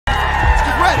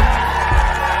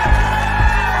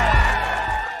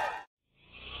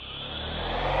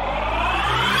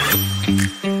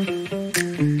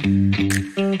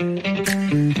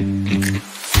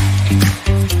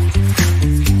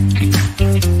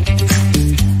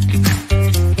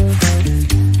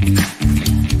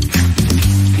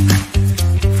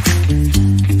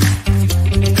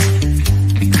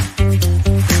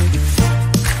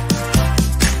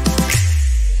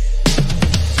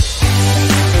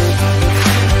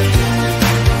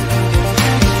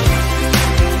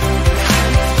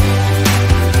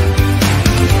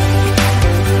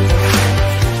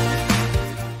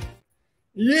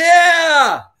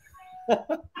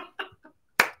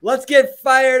Let's get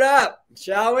fired up,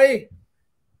 shall we?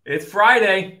 It's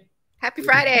Friday. Happy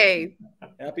Friday.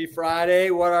 Happy Friday.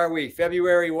 What are we?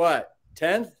 February what?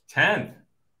 10th? 10th.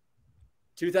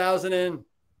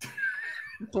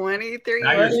 2023.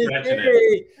 Now you're stretching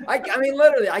it. I mean,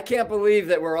 literally, I can't believe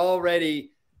that we're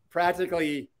already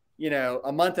practically,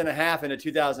 a month and a half into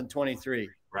 2023.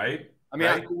 Right? I mean,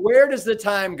 right? Where does the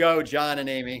time go, John and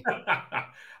Amy?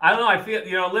 I don't know. I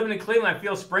feel, living in Cleveland, I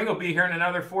feel spring will be here in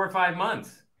another 4 or 5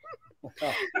 months.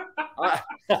 I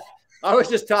was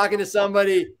just talking to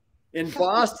somebody in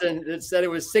Boston that said it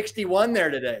was 61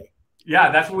 there today.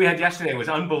 Yeah, that's what we had yesterday. It was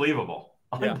unbelievable.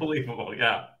 Unbelievable.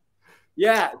 Yeah.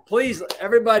 Yeah. Please,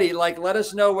 everybody, let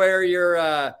us know where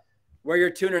you're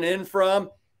tuning in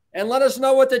from, and let us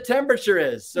know what the temperature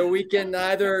is so we can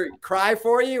either cry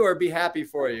for you or be happy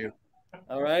for you.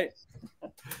 All right.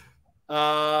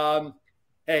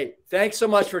 Hey, thanks so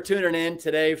much for tuning in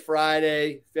today,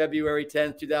 Friday, February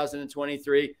 10th,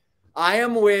 2023. I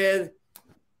am with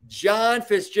John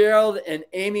Fitzgerald and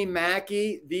Amy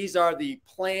Mackey. These are the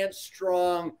Plant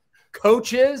Strong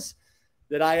coaches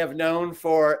that I have known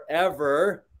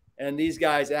forever, and these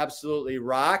guys absolutely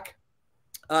rock.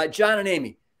 John and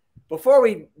Amy, before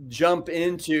we jump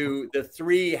into the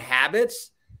 3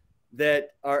 habits that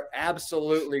are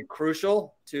absolutely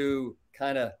crucial to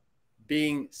kind of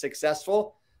being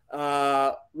successful,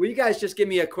 will you guys just give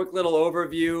me a quick little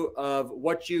overview of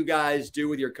what you guys do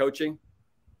with your coaching?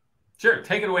 Sure.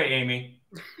 Take it away, Amy.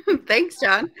 Thanks,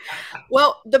 John.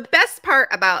 Well, the best part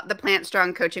about the Plant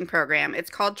Strong coaching program, it's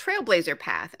called Trailblazer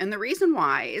Path. And the reason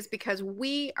why is because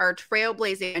we are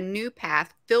trailblazing a new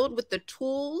path filled with the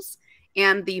tools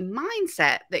and the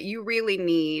mindset that you really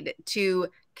need to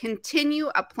continue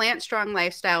a plant strong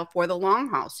lifestyle for the long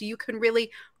haul. So you can really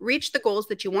reach the goals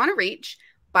that you want to reach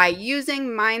by using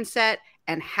mindset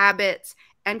and habits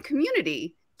and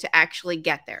community to actually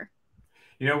get there.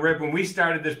 Rip, when we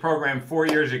started this program 4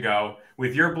 years ago,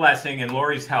 with your blessing and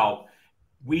Lori's help,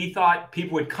 we thought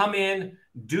people would come in,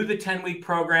 do the 10-week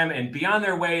program, and be on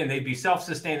their way, and they'd be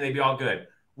self-sustained, they'd be all good.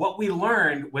 What we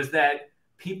learned was that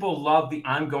people love the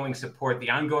ongoing support, the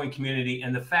ongoing community,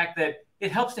 and the fact that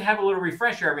it helps to have a little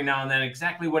refresher every now and then,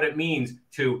 exactly what it means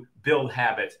to build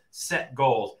habits, set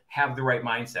goals, have the right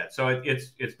mindset. So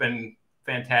it's been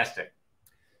fantastic.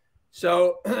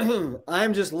 So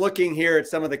I'm just looking here at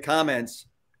some of the comments,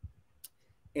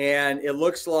 and it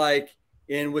looks like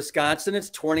in Wisconsin,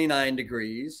 it's 29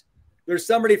 degrees. There's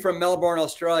somebody from Melbourne,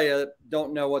 Australia.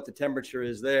 Don't know what the temperature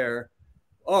is there.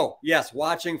 Oh, yes.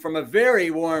 Watching from a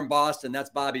very warm Boston. That's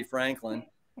Bobby Franklin.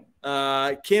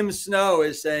 Kim Snow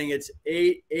is saying it's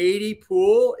 80.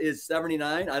 Pool is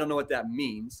 79. I don't know what that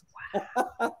means.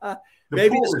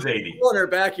 Maybe pool is 80 in her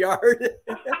backyard.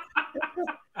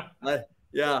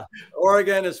 Yeah.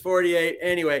 Oregon is 48.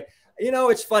 Anyway,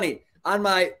 it's funny. On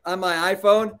my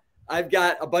iPhone, I've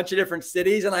got a bunch of different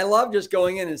cities, and I love just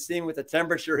going in and seeing what the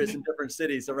temperature is in different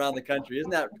cities around the country. Isn't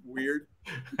that weird?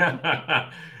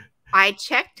 I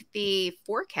checked the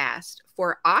forecast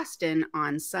for Austin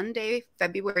on Sunday,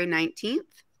 February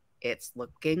 19th. It's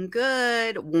looking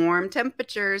good. Warm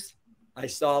temperatures. I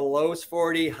saw lows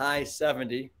 40, high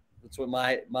 70. That's what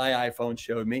my iPhone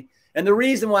showed me. And the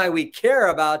reason why we care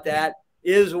about that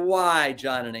is why,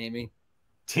 John and Amy?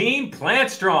 Team Plant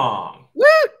Strong. Woo!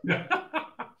 Yeah.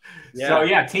 So,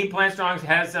 yeah, Team Plant Strong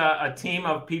has a team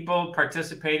of people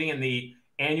participating in the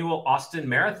annual Austin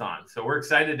Marathon. So we're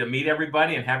excited to meet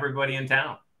everybody and have everybody in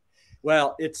town.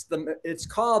 Well, it's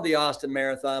called the Austin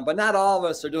Marathon, but not all of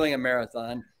us are doing a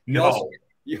marathon. No.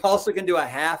 You also can do a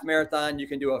half marathon. You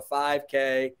can do a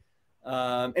 5K.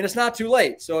 And it's not too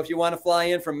late. So if you want to fly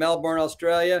in from Melbourne,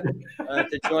 Australia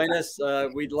to join us,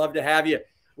 we'd love to have you.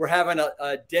 We're having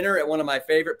a dinner at one of my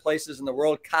favorite places in the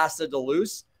world, Casa de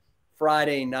Luz,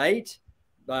 Friday night.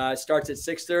 Starts at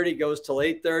 6:30, goes till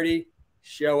 8:30.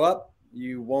 Show up.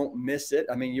 You won't miss it.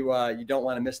 I mean, you don't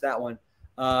want to miss that one.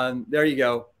 There you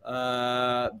go.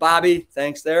 Bobby,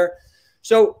 thanks there.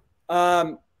 So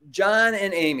John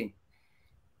and Amy,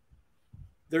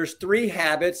 there's 3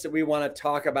 habits that we want to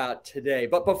talk about today.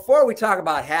 But before we talk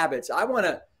about habits, I'm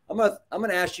gonna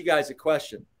ask you guys a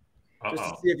question. Just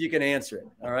to see if you can answer it.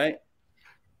 All right.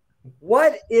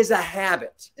 What is a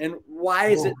habit and why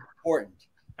is it important?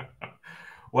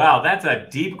 Wow, that's a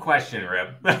deep question,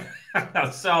 Rip.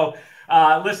 So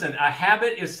listen, a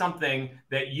habit is something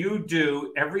that you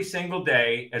do every single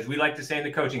day, as we like to say in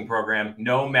the coaching program,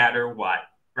 no matter what.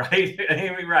 Right?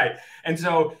 Right. And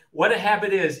so what a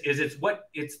habit is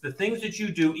it's the things that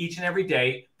you do each and every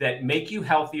day that make you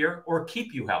healthier or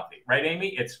keep you healthy. Right,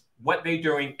 Amy? It's what they're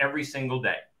doing every single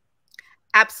day.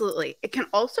 Absolutely. It can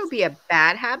also be a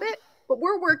bad habit but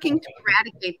we're working to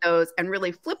eradicate those and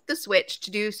really flip the switch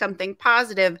to do something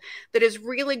positive that is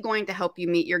really going to help you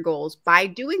meet your goals by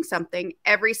doing something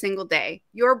every single day.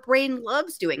 Your brain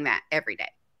loves doing that every day.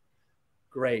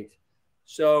 Great.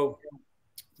 So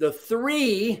the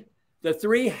three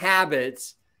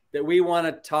habits that we want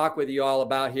to talk with you all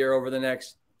about here over the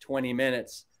next 20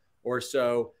 minutes or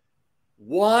so.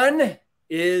 One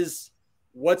is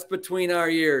what's between our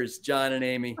ears, John and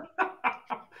Amy?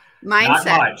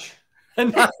 Mindset.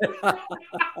 Not much.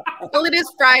 Well, it is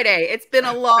Friday. It's been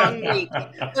a long week.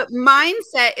 But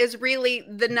mindset is really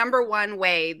the number one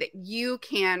way that you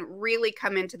can really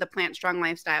come into the Plant Strong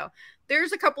lifestyle.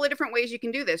 There's a couple of different ways you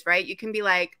can do this, right? You can be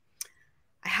like,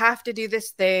 I have to do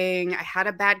this thing. I had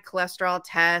a bad cholesterol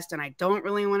test and I don't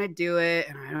really want to do it.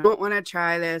 And I don't want to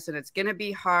try this and it's going to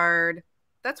be hard.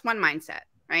 That's one mindset,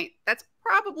 right? That's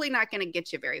probably not going to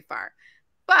get you very far.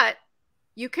 But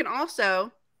you can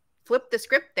also flip the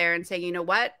script there and say, you know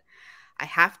what? I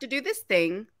have to do this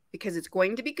thing because it's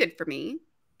going to be good for me.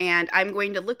 And I'm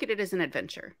going to look at it as an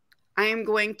adventure. I am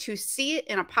going to see it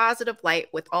in a positive light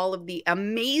with all of the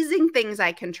amazing things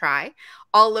I can try,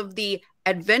 all of the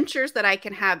adventures that I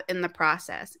can have in the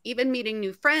process, even meeting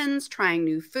new friends, trying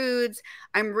new foods.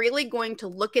 I'm really going to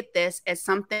look at this as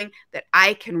something that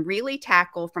I can really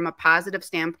tackle from a positive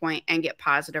standpoint and get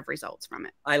positive results from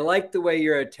it. I like the way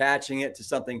you're attaching it to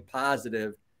something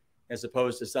positive as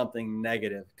opposed to something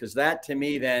negative, because that to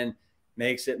me then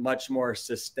makes it much more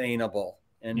sustainable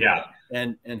and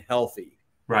healthy.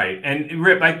 Right. And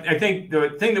Rip, I think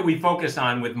the thing that we focus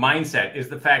on with mindset is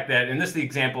the fact that, and this is the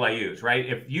example I use, right?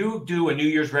 If you do a New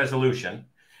Year's resolution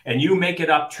and you make it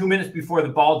up 2 minutes before the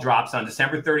ball drops on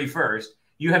December 31st,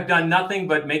 you have done nothing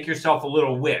but make yourself a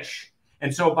little wish.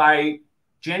 And so by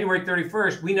January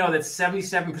 31st, we know that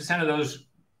 77% of those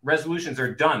resolutions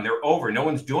are done. They're over. No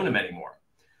one's doing them anymore.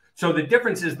 So the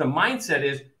difference is the mindset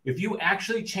is if you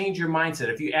actually change your mindset,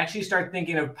 if you actually start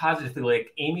thinking of positively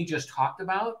like Amy just talked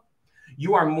about,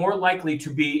 you are more likely to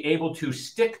be able to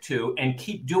stick to and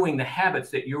keep doing the habits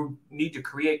that you need to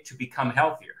create to become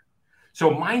healthier.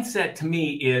 So mindset to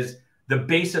me is the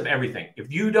base of everything. If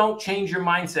you don't change your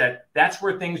mindset, that's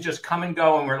where things just come and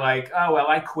go. And we're like, oh, well,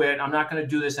 I quit. I'm not going to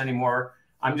do this anymore.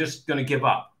 I'm just going to give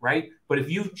up, right? But if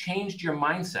you've changed your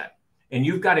mindset and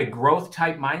you've got a growth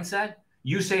type mindset,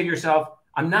 you say to yourself,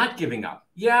 I'm not giving up.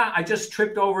 Yeah, I just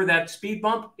tripped over that speed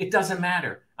bump. It doesn't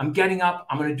matter. I'm getting up.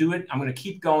 I'm going to do it. I'm going to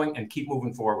keep going and keep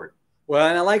moving forward. Well,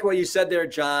 and I like what you said there,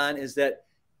 John, is that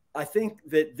I think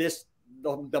that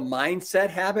the mindset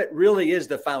habit really is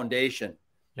the foundation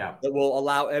that will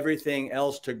allow everything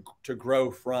else to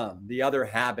grow from the other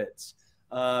habits.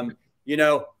 There's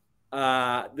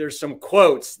some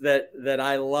quotes that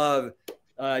I love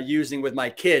using with my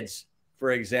kids,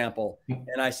 for example.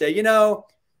 And I say,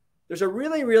 there's a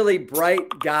really, really bright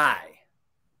guy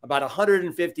about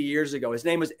 150 years ago. His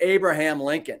name was Abraham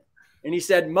Lincoln. And he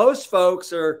said, most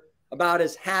folks are about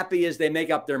as happy as they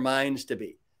make up their minds to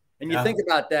be. And you think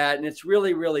about that, and it's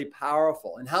really, really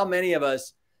powerful. And how many of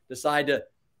us decide to,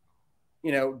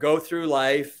 go through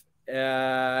life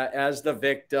as the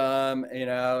victim,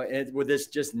 with this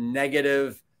just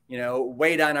negative,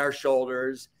 weight on our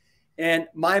shoulders. And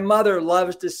my mother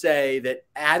loves to say that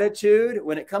attitude,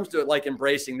 when it comes to like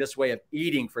embracing this way of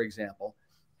eating, for example,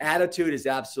 attitude is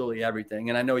absolutely everything.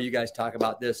 And I know you guys talk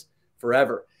about this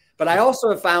forever, but I also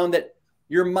have found that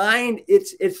your mind,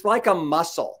 it's like a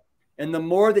muscle. And the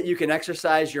more that you can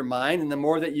exercise your mind and the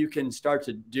more that you can start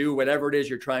to do whatever it is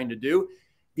you're trying to do,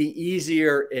 the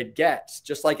easier it gets.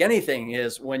 Just like anything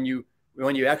is when you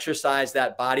exercise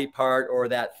that body part or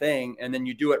that thing, and then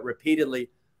you do it repeatedly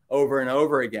over and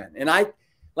over again. And I,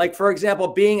 like, for example,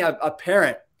 being a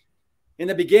parent, in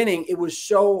the beginning, it was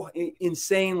so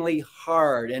insanely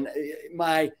hard. And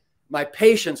my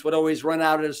patience would always run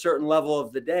out at a certain level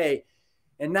of the day.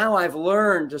 And now I've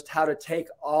learned just how to take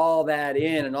all that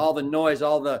in and all the noise,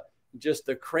 all the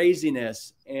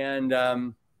craziness. And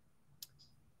I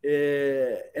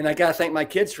got to thank my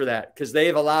kids for that, because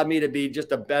they've allowed me to be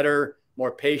just a better,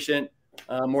 more patient,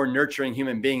 more nurturing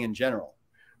human being in general.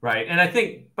 Right. And I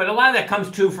think, but a lot of that comes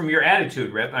too from your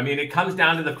attitude, Rip. I mean, it comes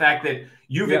down to the fact that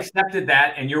you've accepted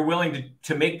that and you're willing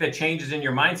to make the changes in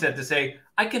your mindset to say,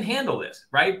 I can handle this,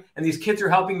 right? And these kids are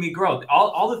helping me grow.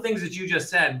 All the things that you just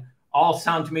said all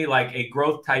sound to me like a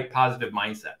growth type positive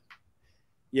mindset.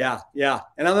 Yeah. Yeah.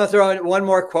 And I'm going to throw in one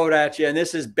more quote at you. And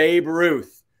this is Babe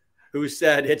Ruth, who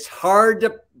said, it's hard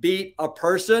to beat a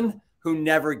person who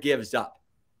never gives up.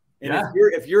 And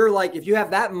if you have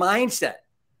that mindset,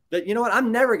 that, you know what,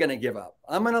 I'm never going to give up.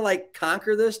 I'm going to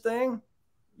conquer this thing.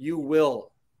 You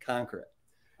will conquer it.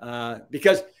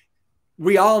 Because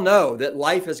we all know that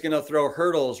life is going to throw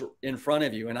hurdles in front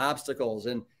of you and obstacles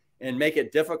and make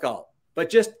it difficult, but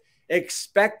just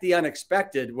expect the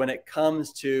unexpected when it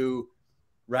comes to,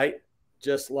 right?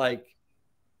 Just like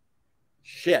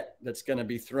shit that's going to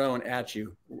be thrown at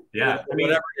you. Yeah.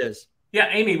 Whatever it is. Yeah.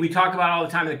 Amy, we talk about all the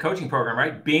time in the coaching program,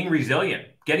 right? Being resilient,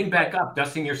 getting back up,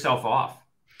 dusting yourself off.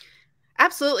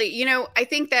 Absolutely. You know, I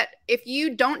think that if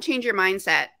you don't change your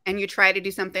mindset and you try to do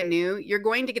something new, you're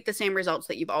going to get the same results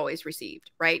that you've always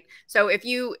received, right? So if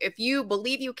you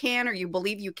believe you can or you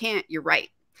believe you can't, you're right.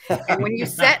 And when you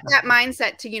set that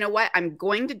mindset to, you know what, I'm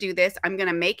going to do this, I'm going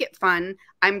to make it fun,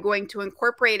 I'm going to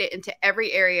incorporate it into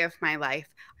every area of my life,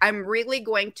 I'm really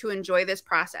going to enjoy this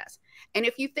process. And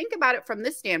if you think about it from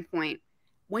this standpoint,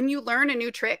 when you learn a new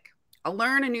trick,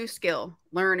 learn a new skill,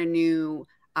 learn a new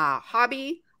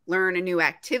hobby, learn a new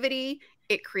activity,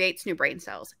 it creates new brain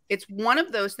cells. It's one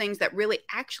of those things that really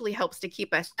actually helps to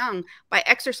keep us young by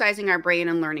exercising our brain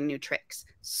and learning new tricks.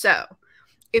 So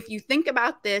if you think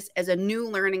about this as a new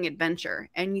learning adventure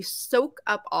and you soak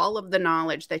up all of the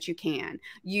knowledge that you can,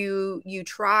 you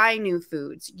try new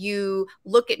foods, you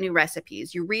look at new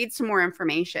recipes, you read some more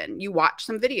information, you watch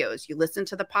some videos, you listen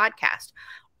to the podcast,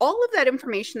 all of that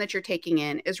information that you're taking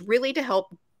in is really to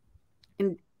help,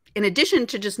 in addition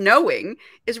to just knowing,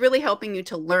 is really helping you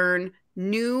to learn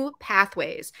new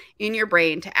pathways in your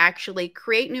brain to actually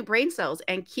create new brain cells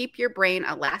and keep your brain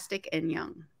elastic and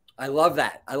young. I love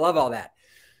that. I love all that.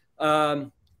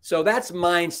 So that's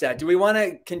mindset. Do we want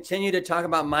to continue to talk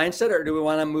about mindset, or do we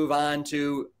want to move on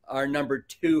to our number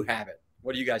 2 habit?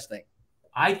 What do you guys think?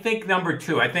 I think number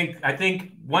 2. I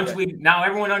think once now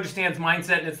everyone understands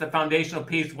mindset and it's the foundational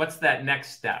piece, what's that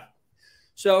next step?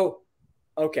 So,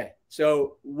 okay.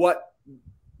 So what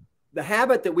the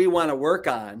habit that we want to work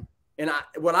on, and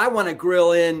what I want to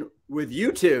grill in with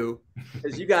you two,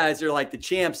 because you guys are like the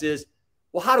champs, is,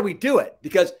 well, how do we do it?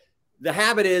 Because the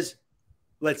habit is,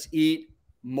 let's eat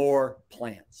more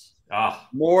plants.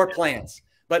 More plants.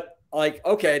 But like,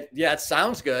 okay, yeah, it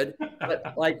sounds good.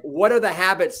 But like, what are the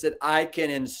habits that I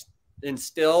can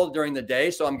instill during the day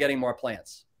so I'm getting more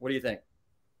plants? What do you think?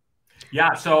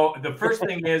 Yeah. So the first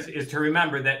thing is to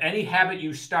remember that any habit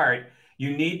you start,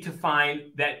 you need to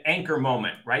find that anchor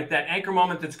moment, right? That anchor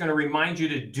moment that's going to remind you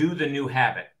to do the new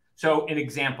habit. So an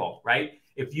example, right?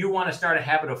 If you want to start a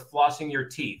habit of flossing your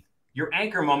teeth, your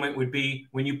anchor moment would be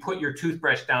when you put your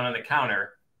toothbrush down on the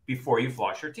counter before you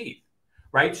floss your teeth,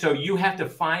 right? So you have to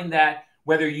find that,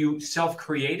 whether you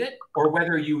self-create it or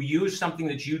whether you use something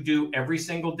that you do every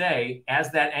single day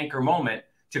as that anchor moment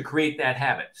to create that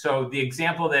habit. So the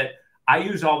example that I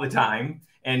use all the time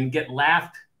and get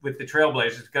laughed with the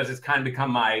Trailblazers because it's kind of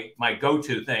become my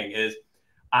go-to thing is,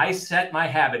 I set my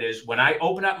habit is when I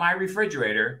open up my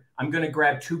refrigerator, I'm going to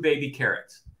grab 2 baby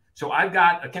carrots. So I've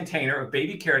got a container of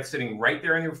baby carrots sitting right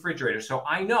there in the refrigerator. So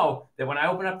I know that when I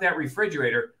open up that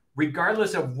refrigerator,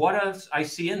 regardless of what else I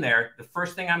see in there, the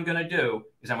first thing I'm going to do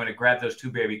is I'm going to grab those 2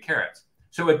 baby carrots.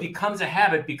 So it becomes a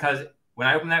habit because when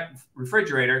I open that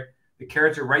refrigerator, the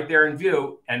carrots are right there in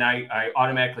view and I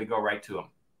automatically go right to them.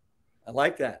 I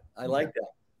like that. I like that.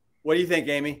 What do you think,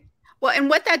 Amy? Well, and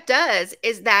what that does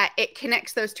is that it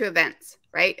connects those 2 events,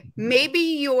 right? Maybe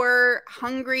you're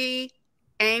hungry,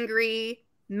 angry,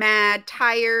 mad,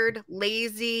 tired,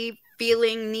 lazy,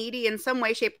 feeling needy in some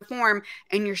way, shape, or form,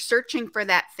 and you're searching for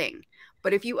that thing.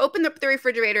 But if you open up the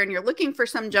refrigerator and you're looking for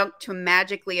some junk to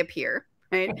magically appear,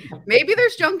 right? Maybe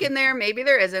there's junk in there, maybe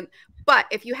there isn't. But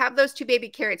if you have those 2 baby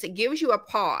carrots, it gives you a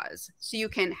pause. So you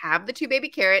can have the 2 baby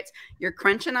carrots, you're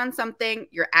crunching on something,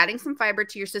 you're adding some fiber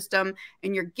to your system,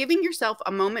 and you're giving yourself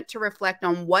a moment to reflect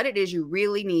on what it is you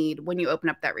really need when you open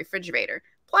up that refrigerator.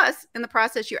 Plus, in the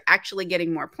process, you're actually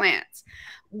getting more plants.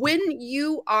 When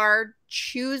you are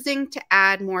choosing to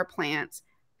add more plants,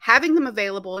 having them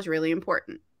available is really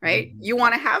important, right? You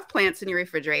want to have plants in your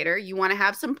refrigerator. You want to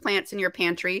have some plants in your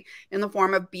pantry in the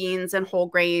form of beans and whole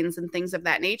grains and things of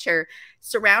that nature.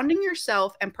 Surrounding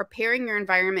yourself and preparing your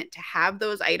environment to have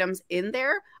those items in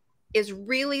there is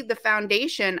really the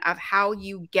foundation of how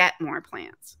you get more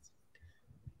plants.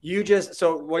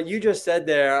 So what you just said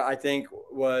there, I think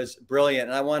was brilliant.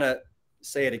 And I want to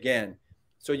say it again.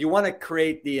 So you want to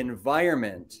create the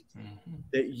environment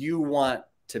that you want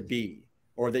to be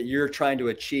or that you're trying to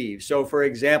achieve. So for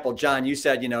example, John, you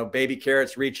said, baby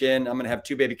carrots, reach in, I'm going to have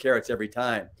 2 baby carrots every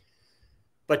time.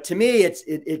 But to me,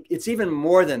 it's even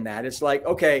more than that. It's like,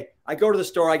 okay, I go to the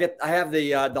store, I have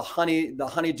the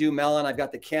honeydew melon, I've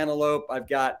got the cantaloupe, I've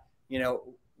got,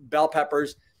 bell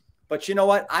peppers. But you know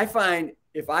what? I find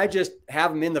if I just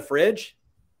have them in the fridge,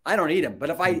 I don't eat them. But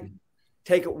if I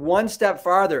take it one step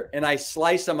farther and I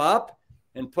slice them up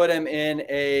and put them in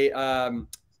a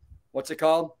what's it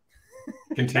called?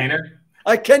 Container.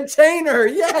 A container,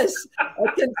 yes,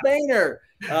 a container,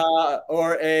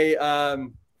 or a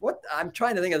what? I'm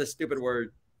trying to think of the stupid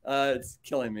word. It's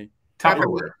killing me.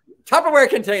 Tupperware. Tupperware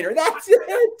container. That's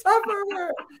it. Tupperware.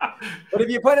 But if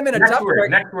you put them in a Tupperware,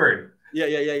 next word.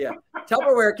 Yeah.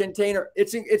 Tupperware container.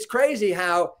 It's crazy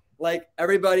how like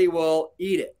everybody will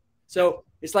eat it. So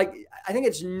it's like, I think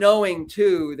it's knowing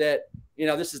too that, you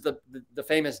know, this is the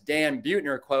famous Dan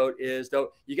Buettner quote is,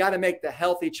 though, you got to make the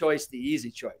healthy choice the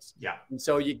easy choice. Yeah. And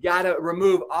so you got to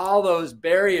remove all those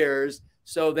barriers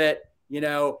so that, you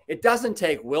know, it doesn't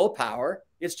take willpower.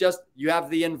 It's just you have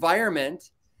the environment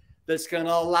that's going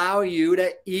to allow you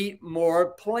to eat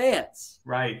more plants.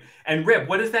 Right. And Rip,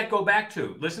 what does that go back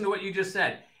to? Listen to what you just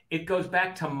said. It goes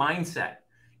back to mindset.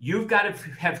 You've got to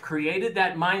have created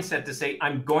that mindset to say,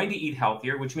 I'm going to eat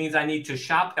healthier, which means I need to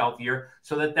shop healthier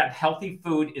so that that healthy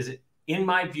food is in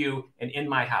my view and in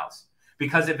my house.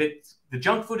 Because if it's the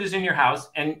junk food is in your house,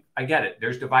 and I get it,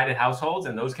 there's divided households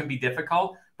and those can be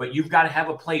difficult, but you've got to have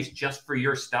a place just for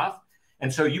your stuff.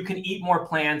 And so you can eat more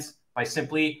plants by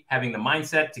simply having the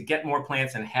mindset to get more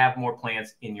plants and have more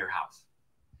plants in your house.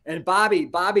 And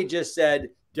Bobby just said,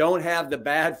 don't have the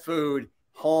bad food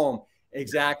home.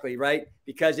 Exactly, right?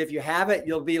 Because if you have it,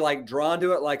 you'll be like drawn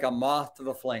to it like a moth to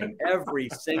the flame every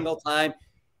single time.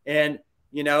 And,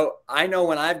 you know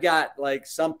when I've got like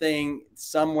something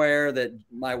somewhere that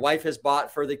my wife has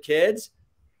bought for the kids,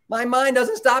 my mind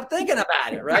doesn't stop thinking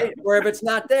about it, right? Where if it's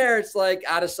not there, it's like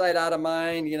out of sight, out of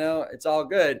mind, you know, it's all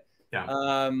good.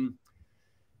 Yeah.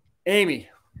 Amy,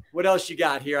 what else you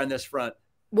got here on this front?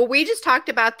 Well, we just talked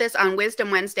about this on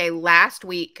Wisdom Wednesday last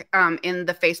week in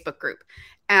the Facebook group,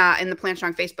 in the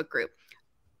PLANTSTRONG Facebook group.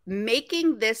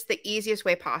 Making this the easiest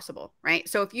way possible, right?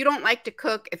 So if you don't like to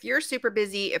cook, if you're super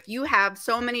busy, if you have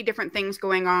so many different things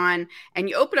going on and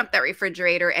you open up that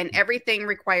refrigerator and everything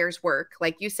requires work,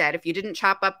 like you said, if you didn't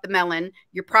chop up the melon,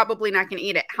 you're probably not going to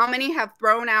eat it. How many have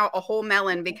thrown out a whole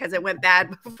melon because it went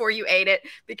bad before you ate it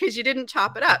because you didn't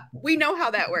chop it up? We know how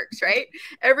that works, right?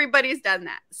 Everybody's done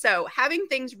that. So having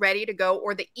things ready to go,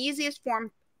 or the easiest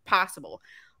form possible.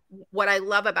 What I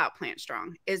love about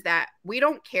PLANTSTRONG is that we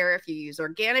don't care if you use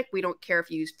organic. We don't care if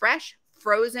you use fresh,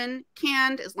 frozen,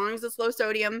 canned, as long as it's low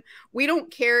sodium. We don't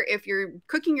care if you're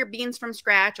cooking your beans from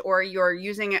scratch or you're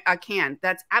using a can.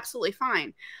 That's absolutely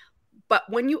fine. But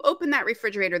when you open that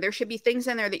refrigerator, there should be things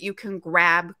in there that you can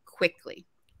grab quickly.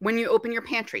 When you open your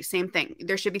pantry, same thing.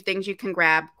 There should be things you can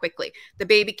grab quickly. The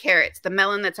baby carrots, the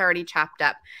melon that's already chopped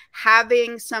up,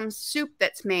 having some soup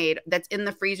that's made that's in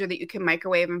the freezer that you can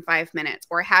microwave in 5 minutes,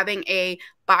 or having a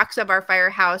box of our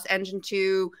Firehouse Engine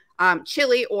 2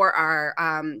 chili, or our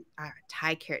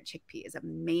Thai carrot chickpea is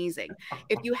amazing.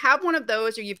 If you have one of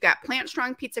those, or you've got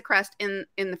PLANTSTRONG pizza crust in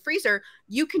the freezer,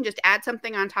 you can just add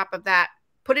something on top of that,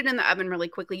 put it in the oven really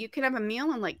quickly. You can have a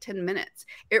meal in like 10 minutes.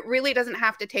 It really doesn't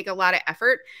have to take a lot of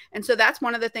effort. And so that's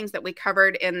one of the things that we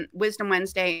covered in Wisdom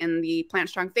Wednesday in the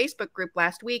PLANTSTRONG Facebook group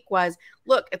last week was,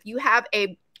 look, if you have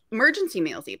emergency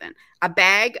meals, even a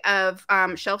bag of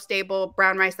shelf-stable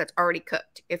brown rice that's already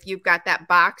cooked, if you've got that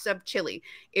box of chili,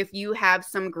 if you have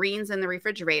some greens in the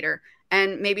refrigerator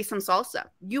and maybe some salsa,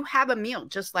 you have a meal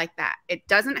just like that. It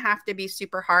doesn't have to be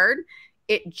super hard.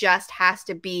 It just has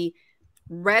to be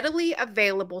readily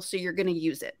available so you're going to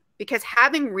use it, because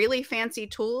having really fancy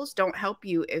tools don't help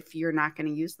you if you're not going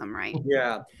to use them right.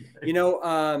 Yeah. You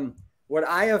know, what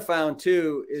I have found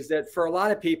too is that for a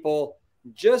lot of people,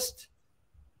 just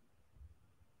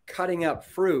cutting up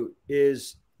fruit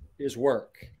is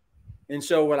work. And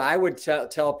so what I would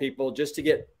tell people, just to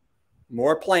get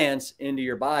more plants into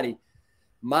your body,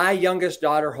 my youngest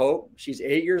daughter, Hope, she's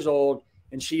 8 years old,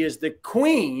 and she is the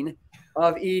queen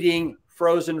of eating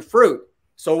frozen fruit.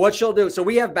 So what she'll do, so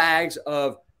we have bags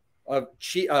of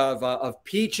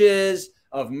peaches,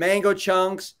 of mango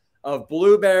chunks, of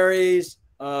blueberries,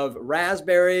 of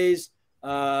raspberries.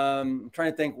 I'm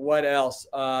trying to think what else,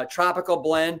 tropical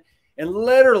blend. And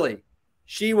literally,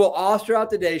 she will all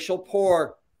throughout the day, she'll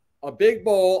pour a big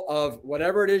bowl of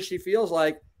whatever it is she feels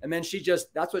like. And then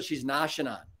that's what she's noshing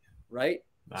on, right?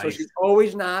 Nice. So she's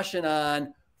always noshing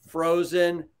on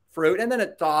frozen fruit, and then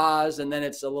it thaws, and then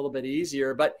it's a little bit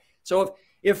easier. But so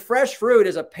if fresh fruit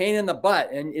is a pain in the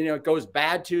butt and, you know, it goes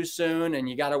bad too soon and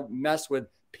you got to mess with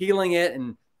peeling it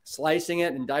and slicing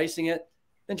it and dicing it,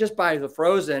 then just buy the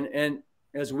frozen. And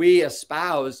as we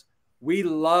espouse, we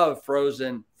love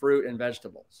frozen fruit and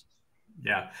vegetables.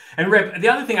 Yeah. And Rip, the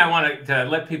other thing I want to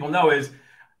let people know is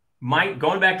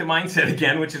going back to mindset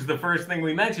again, which is the first thing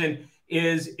we mentioned,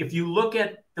 is if you look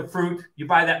at the fruit, you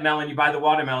buy that melon, you buy the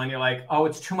watermelon, you're like, oh,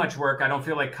 it's too much work. I don't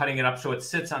feel like cutting it up. So it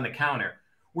sits on the counter.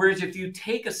 Whereas if you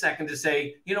take a second to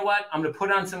say, you know what, I'm going to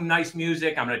put on some nice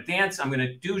music, I'm going to dance, I'm going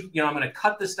to do, you know, I'm going to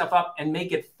cut this stuff up and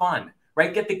make it fun,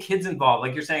 right? Get the kids involved,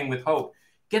 like you're saying with Hope.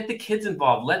 Get the kids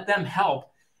involved, let them help.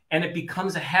 And it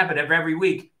becomes a habit of every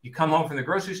week. You come home from the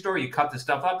grocery store, you cut the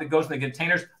stuff up, it goes in the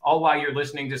containers, all while you're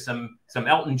listening to some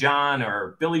Elton John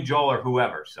or Billy Joel or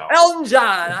whoever. So Elton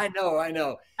John, I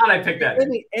know. How'd I pick that?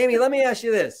 Amy, let me ask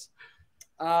you this.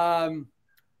 Because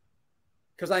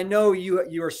I know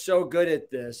you are so good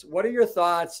at this. What are your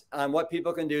thoughts on what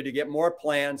people can do to get more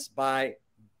plants by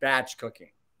batch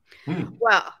cooking?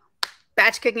 Well,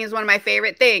 batch cooking is one of my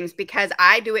favorite things because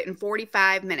I do it in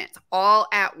 45 minutes all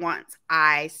at once.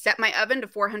 I set my oven to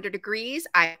 400 degrees.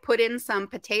 I put in some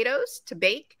potatoes to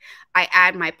bake. I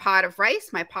add my pot of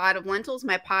rice, my pot of lentils,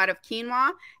 my pot of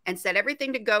quinoa, and set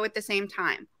everything to go at the same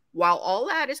time. While all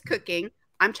that is cooking,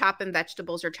 I'm chopping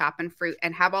vegetables or chopping fruit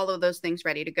and have all of those things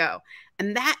ready to go.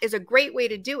 And that is a great way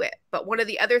to do it. But one of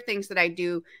the other things that I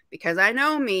do, because I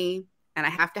know me, and I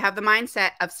have to have the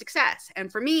mindset of success. And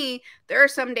for me, there are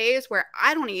some days where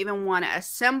I don't even want to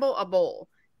assemble a bowl.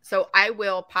 So I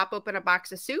will pop open a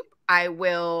box of soup. I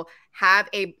will have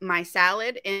my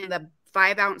salad in the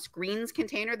 5-ounce greens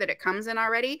container that it comes in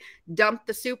already, dump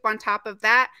the soup on top of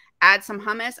that, add some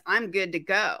hummus. I'm good to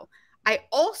go. I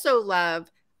also love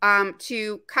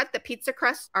to cut the pizza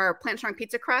crust, our Plant Strong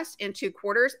pizza crust, into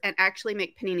quarters and actually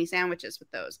make panini sandwiches with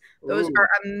those. Those are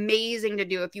amazing to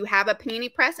do if you have a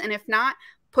panini press, and if not,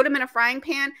 put them in a frying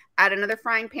pan, add another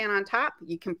frying pan on top.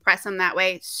 You can press them that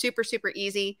way. Super, super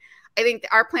easy. I think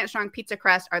our Plant Strong pizza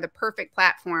crust are the perfect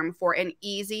platform for an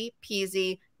easy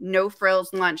peasy, no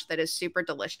frills lunch that is super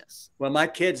delicious. Well, my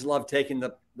kids love taking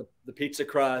the pizza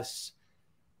crusts.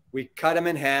 We cut them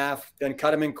in half, then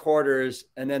cut them in quarters,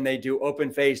 and then they do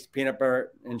open-faced peanut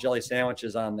butter and jelly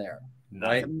sandwiches on there.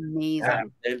 Right?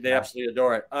 Amazing. Yeah, they absolutely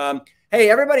adore it. Hey,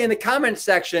 everybody in the comments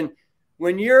section,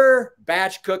 when you're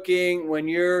batch cooking, when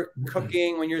you're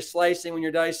cooking, when you're slicing, when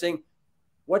you're dicing,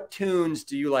 what tunes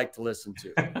do you like to listen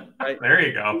to? Right? There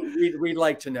you go. We'd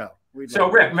like to know. Rip,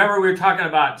 remember we were talking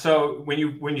about, so when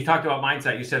you talked about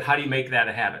mindset, you said, how do you make that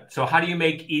a habit? So how do you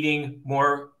make eating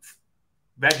more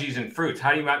veggies and fruits?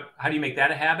 How do you make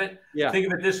that a habit? Yeah. Think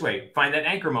of it this way. Find that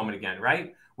anchor moment again,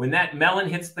 right? When that melon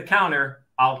hits the counter,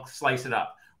 I'll slice it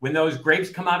up. When those grapes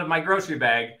come out of my grocery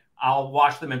bag, I'll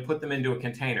wash them and put them into a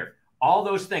container. All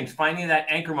those things, finding that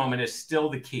anchor moment is still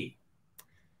the key.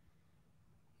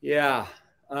 Yeah.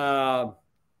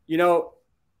 You know,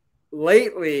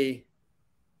 lately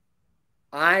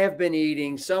I have been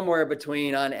eating somewhere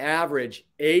between, on average,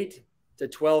 8 to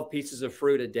 12 pieces of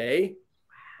fruit a day.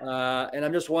 And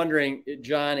I'm just wondering,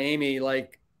 John, Amy,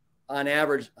 like on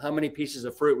average, how many pieces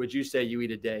of fruit would you say you eat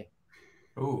a day?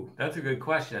 Ooh, that's a good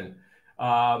question.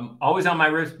 Always on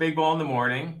my big bowl in the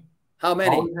morning. How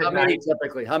many? How many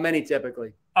typically? How many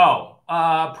typically? Oh,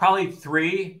 probably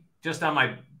 3 just on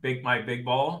my big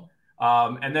bowl.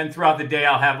 And then throughout the day,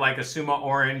 I'll have like a Suma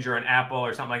orange or an apple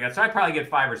or something like that. So I probably get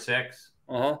 5 or 6.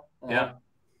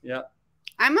 Yeah.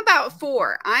 I'm about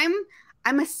 4.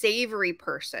 I'm a savory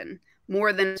person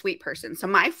more than a sweet person. So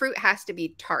my fruit has to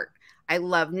be tart. I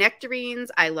love nectarines.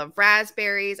 I love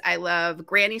raspberries. I love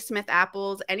Granny Smith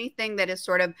apples. Anything that is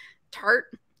sort of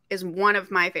tart is one of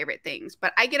my favorite things.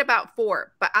 But I get about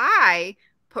 4. But I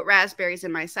put raspberries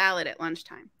in my salad at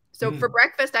lunchtime. So for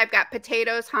breakfast, I've got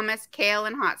potatoes, hummus, kale,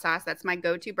 and hot sauce. That's my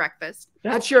go-to breakfast.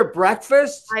 That's your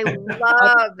breakfast? I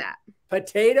love that.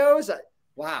 Potatoes?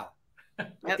 Wow.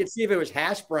 Yep. I could see if it was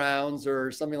hash browns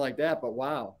or something like that, but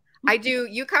wow. I do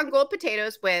Yukon Gold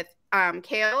potatoes with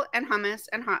kale and hummus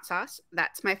and hot sauce.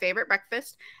 That's my favorite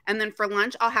breakfast. And then for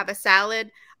lunch, I'll have a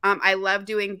salad. I love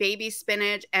doing baby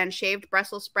spinach and shaved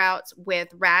Brussels sprouts with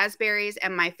raspberries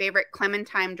and my favorite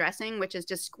clementine dressing, which is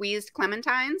just squeezed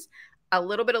clementines, a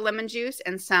little bit of lemon juice,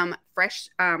 and some fresh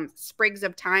sprigs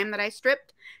of thyme that I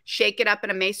stripped. Shake it up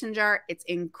in a mason jar. It's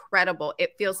incredible.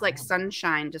 It feels like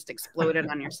sunshine just exploded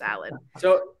on your salad.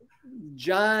 So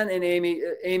John and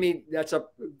Amy, that's a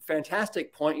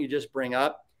fantastic point you just bring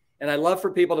up. And I'd love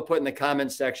for people to put in the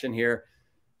comments section here.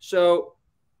 So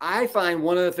I find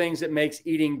one of the things that makes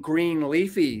eating green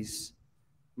leafies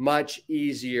much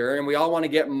easier, and we all want to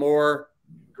get more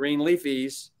green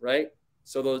leafies, right?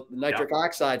 So the nitric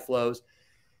oxide flows,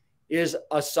 is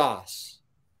a sauce,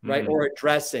 right? Or a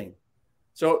dressing.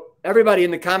 So everybody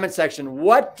in the comment section,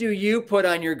 what do you put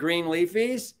on your green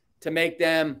leafies to make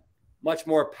them much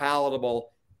more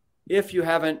palatable if you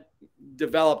haven't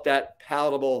developed that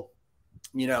palatable,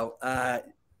 you know,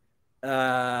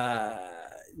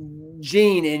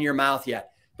 gene in your mouth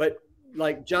yet? But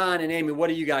like John and Amy, what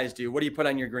do you guys do? What do you put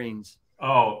on your greens?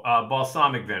 Oh,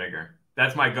 balsamic vinegar.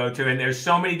 That's my go-to. And there's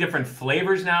so many different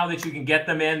flavors now that you can get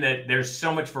them in, that there's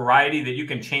so much variety that you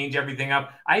can change everything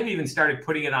up. I've even started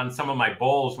putting it on some of my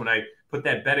bowls when I put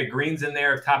that bed of greens in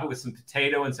there, top it with some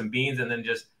potato and some beans, and then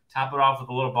just top it off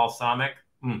with a little balsamic.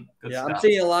 Good stuff. I'm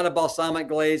seeing a lot of balsamic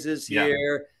glazes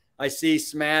here. I see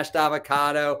smashed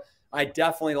avocado. I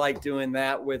definitely like doing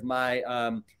that with my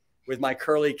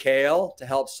curly kale to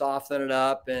help soften it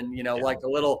up, and like a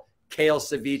little kale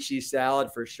ceviche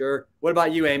salad for sure. What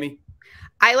about you, Amy?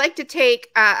 I like to take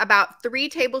about 3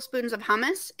 tablespoons of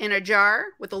hummus in a jar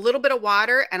with a little bit of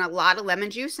water and a lot of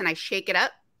lemon juice, and I shake it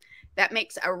up. That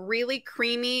makes a really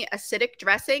creamy, acidic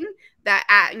dressing that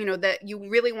that you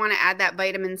really want to add that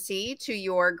vitamin C to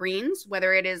your greens,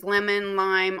 whether it is lemon,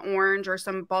 lime, orange, or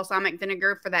some balsamic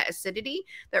vinegar for that acidity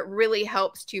that really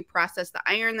helps to process the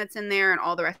iron that's in there and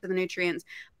all the rest of the nutrients.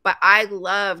 But I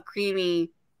love creamy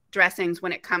dressings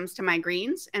when it comes to my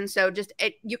greens. And so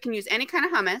you can use any kind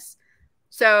of hummus.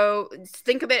 So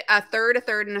think of it a third, a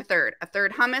third, and a third. A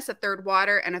third hummus, a third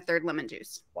water, and a third lemon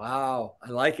juice. Wow, I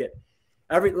like it.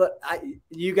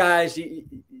 You guys,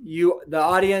 the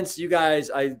audience, you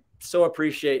guys, I so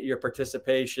appreciate your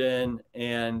participation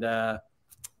and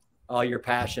all your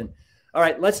passion. All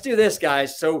right, let's do this,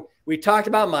 guys. So we talked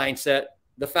about mindset,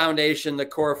 the foundation, the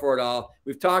core for it all.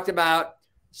 We've talked about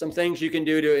some things you can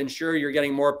do to ensure you're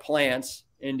getting more plants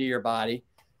into your body.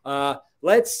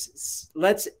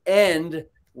 Let's end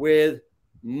with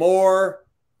more.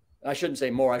 I shouldn't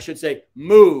say more. I should say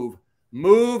move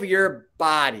your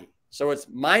body. So it's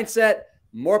mindset,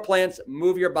 more plants,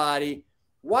 move your body.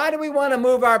 Why do we want to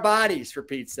move our bodies, for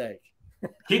Pete's sake?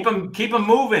 Keep them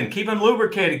moving, keep them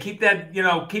lubricated, keep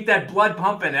that blood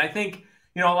pumping. I think,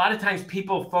 a lot of times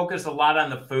people focus a lot on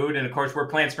the food, and of course we're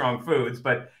Plant Strong Foods,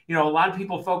 but a lot of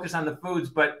people focus on the foods,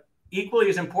 but equally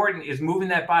as important is moving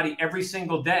that body every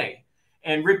single day.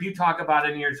 And Rip, you talk about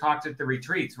it in your talks at the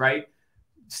retreats, right?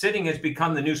 Sitting has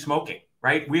become the new smoking,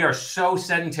 right? We are so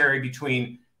sedentary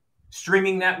between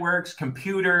streaming networks,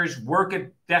 computers, work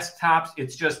at desktops.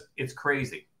 It's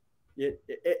crazy.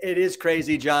 It is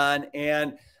crazy, John.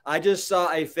 And I just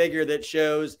saw a figure that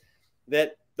shows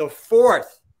that the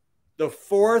fourth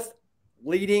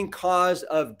leading cause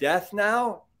of death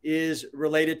now is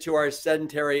related to our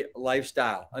sedentary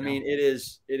lifestyle. I mean, it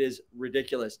is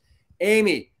ridiculous.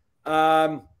 Amy,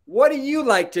 what do you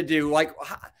like to do? Like,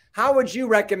 how would you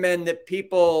recommend that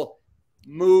people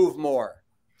move more?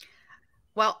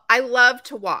 Well, I love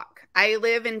to walk. I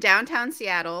live in downtown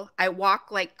Seattle. I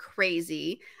walk like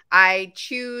crazy. I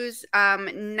choose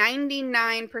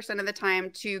 99% of the time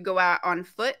to go out on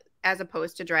foot as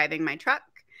opposed to driving my truck.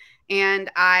 And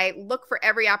I look for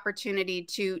every opportunity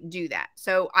to do that.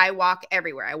 So I walk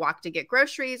everywhere. I walk to get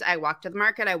groceries. I walk to the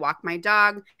market. I walk my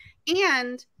dog.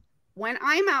 And when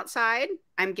I'm outside,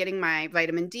 I'm getting my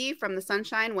vitamin D from the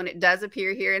sunshine when it does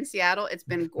appear here in Seattle. It's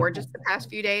been gorgeous the past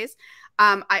few days.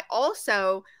 I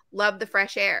also love the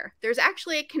fresh air. There's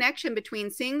actually a connection between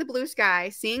seeing the blue sky,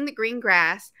 seeing the green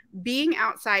grass, being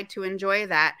outside to enjoy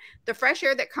that, the fresh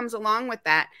air that comes along with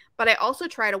that. But I also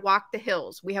try to walk the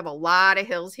hills. We have a lot of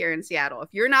hills here in Seattle. If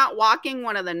you're not walking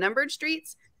one of the numbered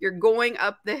streets, you're going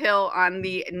up the hill on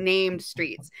the named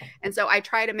streets. And so I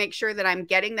try to make sure that I'm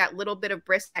getting that little bit of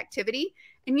brisk activity.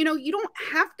 And, you don't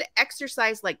have to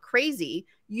exercise like crazy.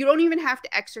 You don't even have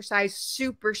to exercise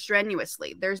super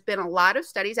strenuously. There's been a lot of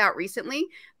studies out recently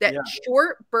that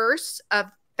short bursts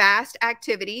of fast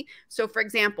activity. So, for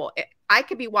example, I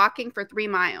could be walking for 3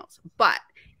 miles, but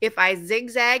if I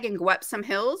zigzag and go up some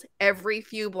hills every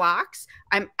few blocks,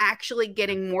 I'm actually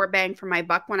getting more bang for my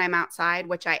buck when I'm outside,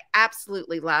 which I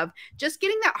absolutely love. Just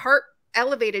getting that heart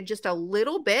elevated just a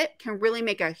little bit can really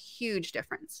make a huge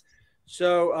difference.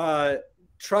 So,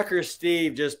 Trucker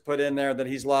Steve just put in there that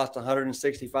he's lost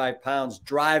 165 pounds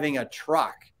driving a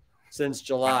truck since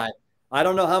July. I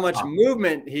don't know how much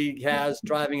movement he has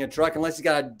driving a truck unless he's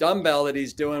got a dumbbell that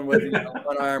he's doing with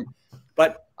one arm.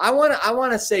 But I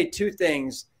want to say 2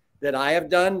 things that I have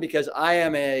done because I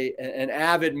am an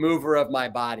avid mover of my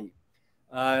body.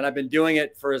 And I've been doing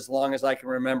it for as long as I can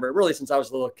remember, really since I was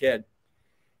a little kid.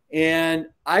 And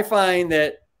I find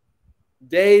that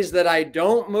days that I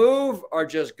don't move are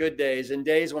just good days, and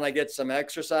days when I get some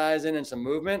exercise in and some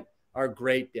movement are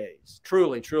great days.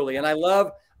 Truly, truly. And I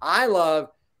love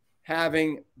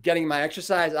getting my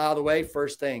exercise out of the way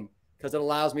first thing because it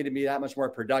allows me to be that much more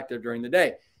productive during the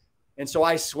day. And so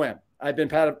I swim. I've been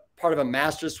part of a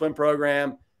master's swim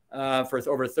program for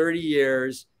over 30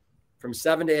 years from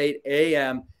 7 to 8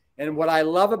 a.m. And what I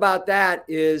love about that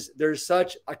is there's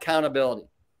such accountability.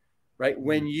 Right.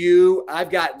 I've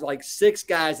got like 6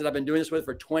 guys that I've been doing this with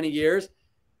for 20 years.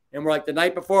 And we're like, the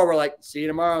night before, we're like, see you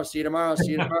tomorrow, see you tomorrow,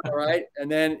 see you tomorrow, right?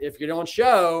 And then if you don't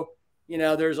show, you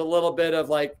know, there's a little bit of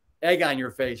like egg on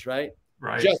your face, right?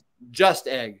 Right. Just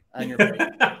egg on your face.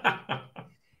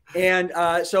 And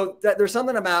so there's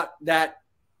something about that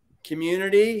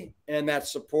community and that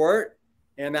support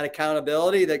and that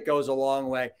accountability that goes a long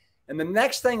way. And the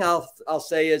next thing I'll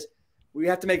say is we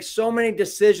have to make so many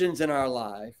decisions in our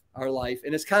life.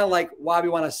 And it's kind of like why we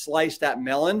want to slice that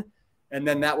melon. And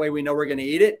then that way we know we're going to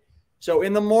eat it. So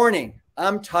in the morning,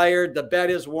 I'm tired. The bed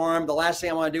is warm. The last thing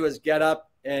I want to do is get up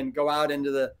and go out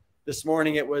into this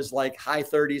morning, it was like high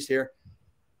 30s here.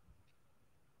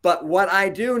 But what I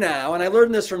do now, and I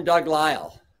learned this from Doug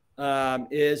Lyle,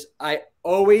 is I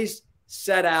always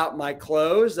set out my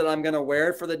clothes that I'm going to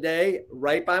wear for the day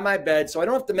right by my bed. So I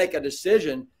don't have to make a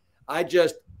decision. I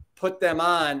just put them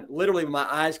on literally with my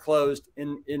eyes closed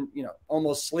in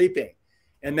almost sleeping.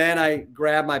 And then I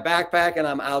grab my backpack and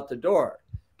I'm out the door.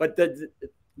 But the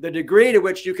degree to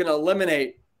which you can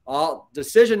eliminate all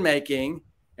decision-making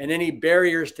and any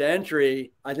barriers to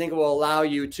entry, I think it will allow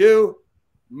you to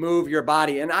move your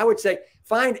body. And I would say,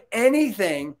 find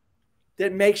anything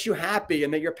that makes you happy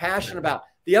and that you're passionate about.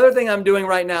 The other thing I'm doing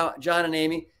right now, John and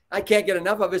Amy, I can't get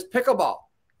enough of is pickleball,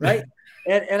 right?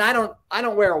 and I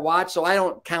don't wear a watch, so I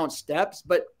don't count steps,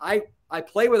 but I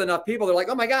play with enough people. They're like,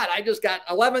 oh my God, I just got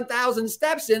 11,000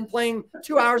 steps in playing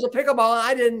 2 hours of pickleball. And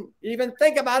I didn't even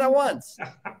think about it once.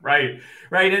 Right.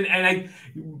 And I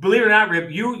believe it or not,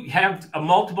 Rip, you have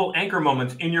multiple anchor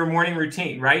moments in your morning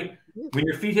routine, right? When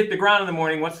your feet hit the ground in the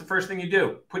morning, what's the first thing you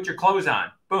do? Put your clothes on.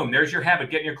 Boom, there's your habit,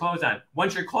 getting your clothes on.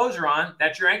 Once your clothes are on,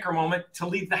 that's your anchor moment to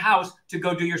leave the house to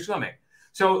go do your swimming.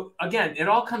 So again, it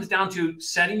all comes down to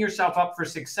setting yourself up for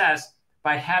success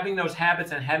by having those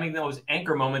habits and having those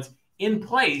anchor moments in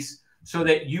place so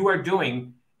that you are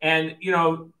doing. And,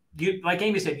 like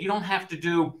Amy said, you don't have to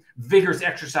do vigorous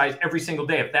exercise every single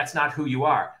day if that's not who you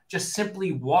are. Just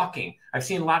simply walking. I've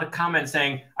seen a lot of comments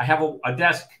saying, I have a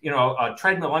desk, a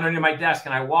treadmill underneath my desk,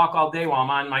 and I walk all day while I'm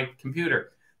on my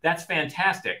computer. That's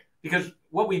fantastic, because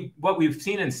what we've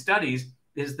seen in studies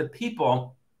is the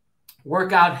people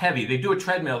work out heavy. They do a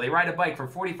treadmill, they ride a bike for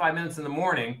 45 minutes in the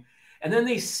morning, and then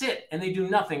they sit and they do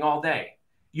nothing all day.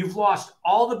 You've lost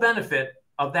all the benefit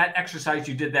of that exercise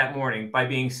you did that morning by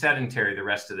being sedentary the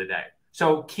rest of the day.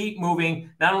 So keep moving,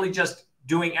 not only just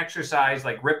doing exercise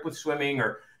like Rip with swimming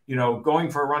or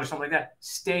going for a run or something like that.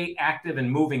 Stay active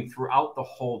and moving throughout the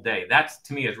whole day. That's,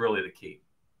 to me, is really the key.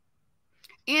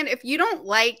 And if you don't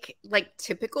like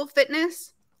typical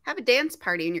fitness, have a dance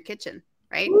party in your kitchen,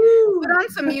 right? Woo! Put on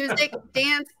some music,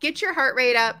 dance, get your heart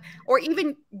rate up, or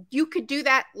even you could do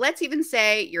that. Let's even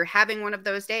say you're having one of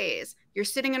those days. You're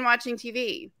sitting and watching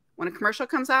TV. When a commercial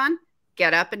comes on,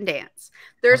 get up and dance.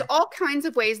 There's all kinds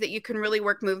of ways that you can really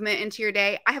work movement into your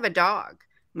day. I have a dog.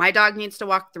 My dog needs to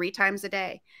walk 3 times a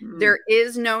day. There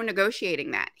is no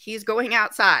negotiating that. He's going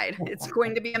outside. It's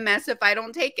going to be a mess if I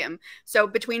don't take him. So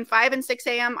between 5 and 6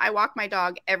 a.m., I walk my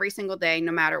dog every single day,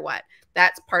 no matter what.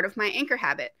 That's part of my anchor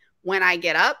habit. When I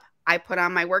get up, I put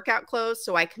on my workout clothes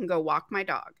so I can go walk my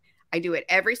dog. I do it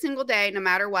every single day, no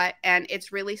matter what. And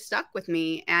it's really stuck with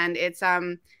me. And it's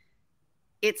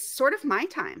sort of my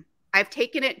time. I've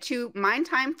taken it to my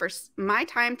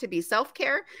time to be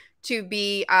self-care, to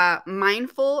be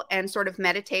mindful and sort of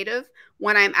meditative.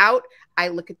 When I'm out, I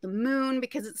look at the moon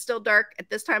because it's still dark at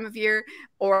this time of year,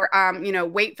 or,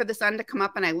 wait for the sun to come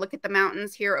up and I look at the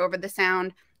mountains here over the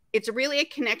sound. It's really a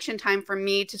connection time for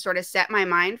me to sort of set my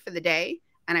mind for the day.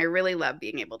 And I really love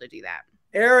being able to do that.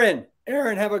 Aaron,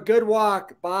 have a good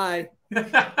walk. Bye.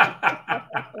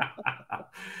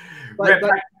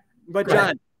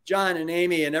 But John and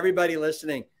Amy and everybody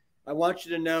listening, I want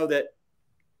you to know that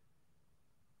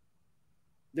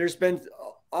there's been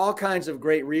all kinds of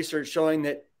great research showing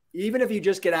that even if you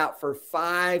just get out for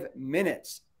 5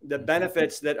 minutes, the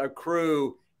benefits that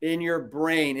accrue in your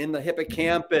brain, in the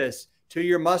hippocampus, to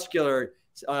your muscular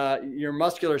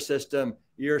system,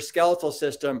 your skeletal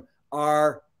system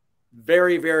are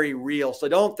very, very real. So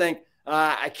don't think,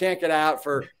 I can't get out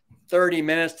for 30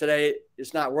 minutes today.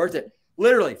 It's not worth it.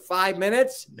 Literally 5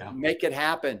 minutes, make it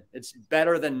happen. It's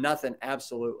better than nothing.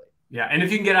 Absolutely. Yeah. And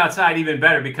if you can get outside, even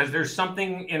better, because there's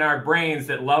something in our brains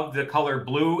that love the color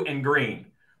blue and green,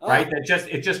 right?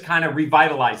 It just kind of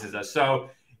revitalizes us. So,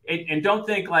 and don't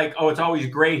think like, oh, it's always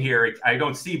gray here. I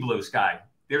don't see blue sky.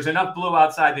 There's enough blue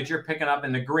outside that you're picking up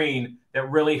in the green that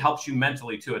really helps you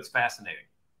mentally too. It's fascinating.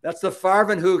 That's the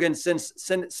Farvenhugen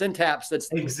syntax. That's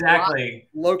exactly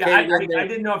located. I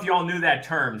didn't know if you all knew that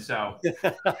term. So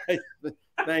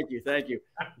thank you.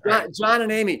 John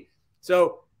and Amy.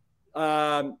 So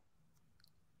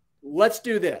let's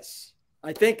do this.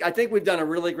 I think we've done a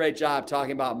really great job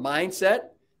talking about mindset,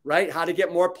 right? How to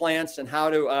get more plants and how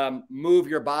to move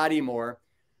your body more.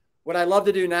 What I'd love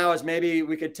to do now is maybe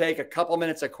we could take a couple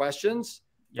minutes of questions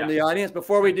from the audience.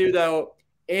 Before we do, though,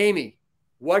 Amy,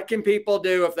 what can people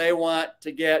do if they want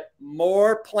to get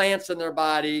more plants in their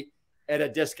body at a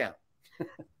discount?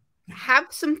 Have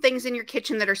some things in your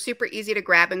kitchen that are super easy to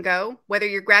grab and go, whether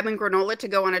you're grabbing granola to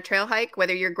go on a trail hike,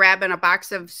 whether you're grabbing a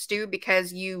box of stew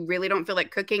because you really don't feel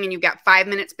like cooking and you've got 5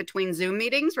 minutes between Zoom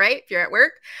meetings, right? If you're at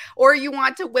work, or you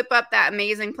want to whip up that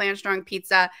amazing Plant Strong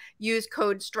pizza, use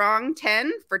code STRONG10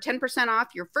 for 10%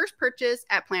 off your first purchase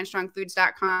at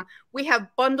plantstrongfoods.com. We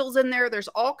have bundles in there. There's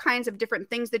all kinds of different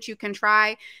things that you can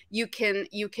try. You can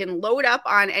load up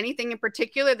on anything in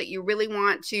particular that you really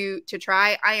want to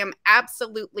try. I am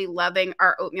absolutely loving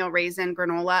our oatmeal raisin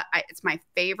granola. It's my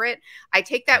favorite. I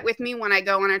take that with me when I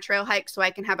go on a trail hike so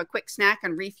I can have a quick snack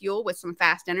and refuel with some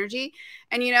fast energy.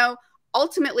 And, you know,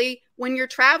 ultimately, when you're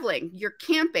traveling, you're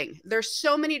camping, there's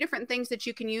so many different things that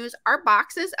you can use. Our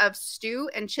boxes of stew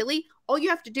and chili, all you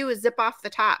have to do is zip off the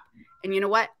top. And you know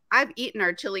what? I've eaten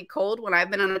our chili cold when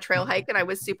I've been on a trail hike and I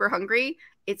was super hungry.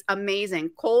 It's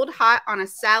amazing. Cold, hot, on a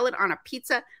salad, on a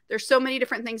pizza. There's so many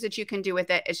different things that you can do with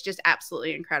it. It's just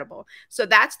absolutely incredible. So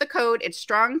that's the code. It's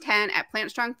STRONG10 at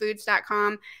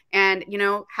plantstrongfoods.com. And, you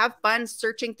know, have fun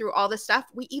searching through all this stuff.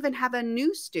 We even have a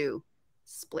new stew,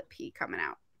 split pea, coming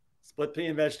out. Split pea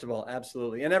and vegetable.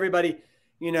 Absolutely. And everybody,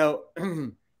 you know,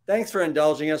 thanks for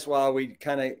indulging us while we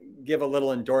kind of give a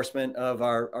little endorsement of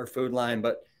our food line.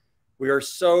 But we are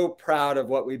so proud of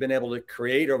what we've been able to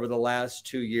create over the last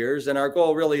 2 years. And our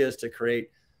goal really is to create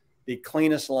the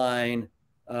cleanest line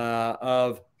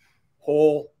of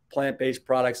whole plant-based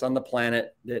products on the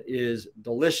planet that is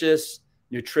delicious,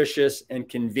 nutritious, and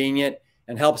convenient,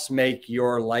 and helps make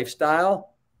your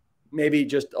lifestyle maybe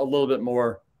just a little bit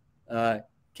more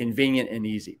convenient and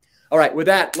easy. All right, with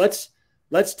that, let's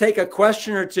take a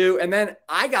question or two, and then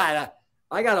I got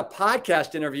a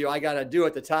podcast interview I got to do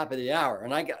at the top of the hour,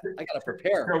 and I got to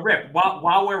prepare. So Rip,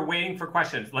 while we're waiting for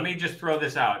questions, let me just throw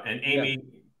this out. And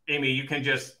Amy, you can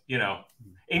just, you know,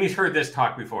 Amy's heard this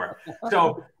talk before.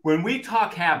 So when we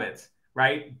talk habits,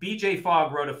 right? BJ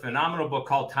Fogg wrote a phenomenal book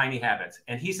called Tiny Habits.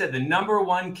 And he said the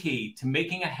 #1 key to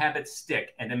making a habit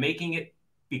stick and to making it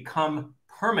become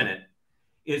permanent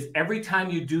is every time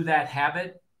you do that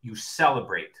habit, you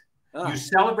celebrate. You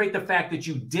celebrate the fact that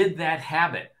you did that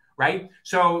habit, right?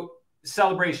 So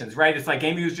celebrations, right? It's like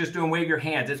Amy was just doing wave your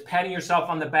hands. It's patting yourself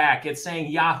on the back. It's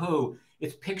saying Yahoo.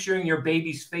 It's picturing your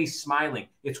baby's face smiling.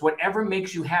 It's whatever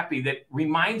makes you happy that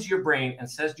reminds your brain and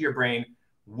says to your brain,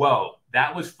 whoa,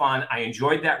 that was fun. I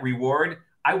enjoyed that reward.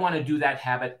 I want to do that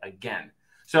habit again.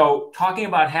 So talking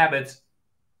about habits,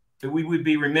 we would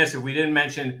be remiss if we didn't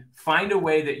mention, find a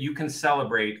way that you can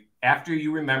celebrate after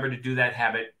you remember to do that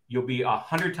habit. You'll be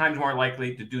 100 times more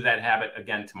likely to do that habit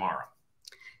again tomorrow.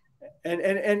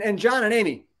 And John and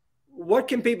Amy, what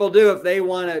can people do if they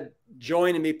want to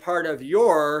join and be part of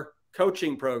your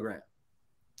coaching program?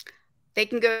 They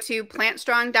can go to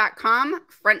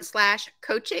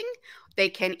plantstrong.com/coaching. They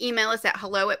can email us at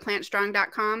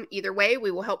hello@plantstrong.com. Either way,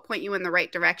 we will help point you in the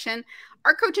right direction.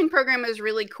 Our coaching program is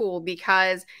really cool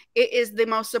because it is the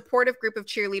most supportive group of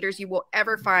cheerleaders you will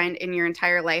ever find in your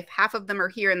entire life. Half of them are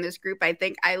here in this group. I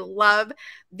think I love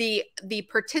the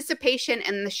participation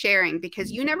and the sharing,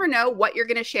 because you never know what you're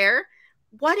going to share.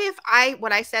 What if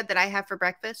what I said that I have for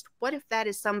breakfast, what if that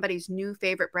is somebody's new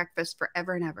favorite breakfast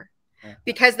forever and ever?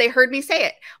 Because they heard me say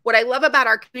it. What I love about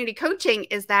our community coaching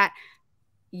is that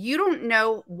you don't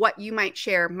know what you might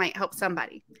share might help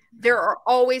somebody. There are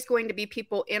always going to be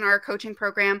people in our coaching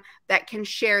program that can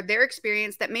share their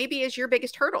experience that maybe is your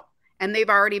biggest hurdle, and they've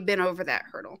already been over that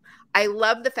hurdle. I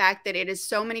love the fact that it is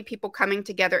so many people coming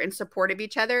together in support of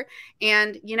each other.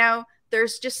 And, you know,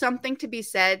 there's just something to be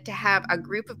said to have a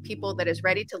group of people that is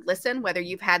ready to listen, whether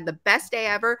you've had the best day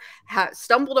ever,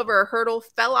 stumbled over a hurdle,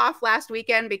 fell off last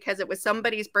weekend because it was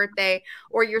somebody's birthday,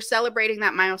 or you're celebrating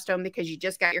that milestone because you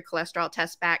just got your cholesterol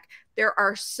test back. There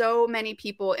are so many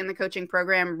people in the coaching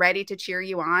program ready to cheer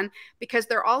you on because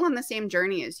they're all on the same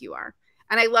journey as you are.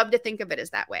 And I love to think of it as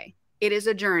that way. It is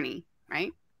a journey,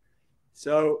 right?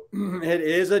 So it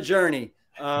is a journey.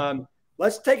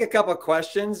 Let's take a couple of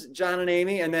questions, John and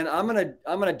Amy, and then I'm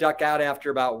gonna duck out after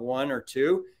about 1 or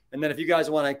 2, and then if you guys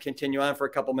want to continue on for a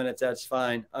couple minutes, that's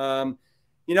fine. So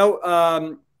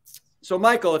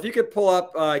Michael, if you could pull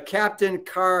up, Captain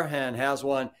Carhan has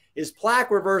one. Is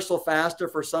plaque reversal faster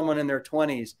for someone in their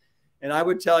 20s? And I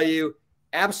would tell you,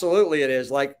 absolutely it is.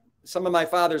 Like some of my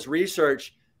father's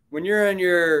research, when you're in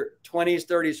your 20s,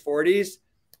 30s, 40s,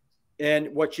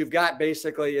 And what you've got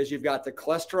basically is you've got the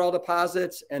cholesterol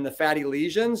deposits and the fatty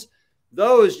lesions.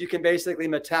 Those you can basically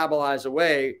metabolize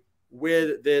away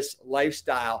with this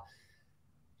lifestyle.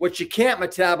 What you can't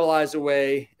metabolize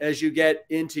away as you get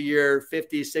into your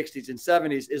 50s, 60s, and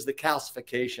 70s is the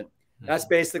calcification. That's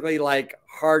basically like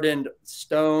hardened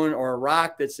stone or a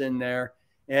rock that's in there,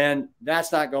 and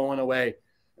that's not going away.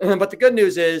 But the good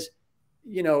news is,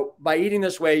 you know, by eating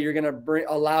this way, you're going to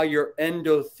allow your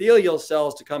endothelial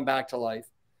cells to come back to life,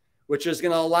 which is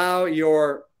going to allow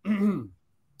your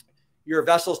your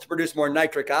vessels to produce more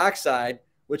nitric oxide,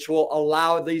 which will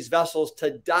allow these vessels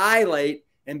to dilate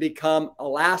and become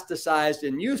elasticized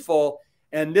and youthful.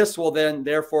 And this will then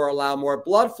therefore allow more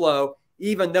blood flow,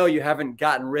 even though you haven't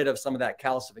gotten rid of some of that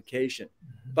calcification.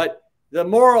 But the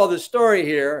moral of the story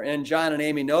here, and John and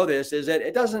Amy know this, is that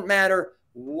it doesn't matter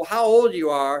how old you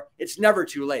are, it's never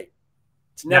too late.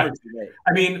 It's never too late.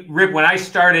 I mean, Rip, when I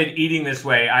started eating this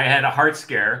way, I had a heart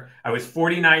scare. I was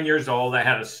 49 years old. I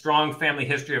had a strong family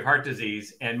history of heart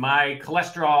disease, and my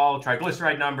cholesterol,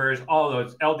 triglyceride numbers, all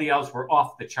those LDLs were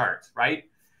off the charts, right?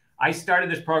 I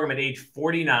started this program at age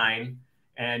 49,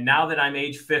 and now that I'm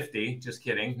age 50, just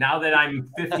kidding, now that I'm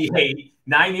 58,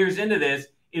 9 years into this,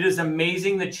 it is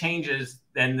amazing the changes,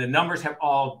 and the numbers have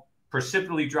all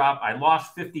precipitously dropped. I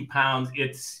lost 50 pounds.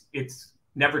 It's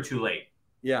never too late.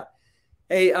 Yeah.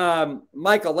 Hey,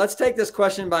 Michael, let's take this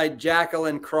question by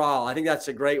Jacqueline Crawl. I think that's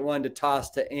a great one to toss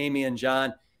to Amy and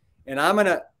John. And I'm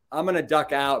gonna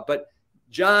duck out. But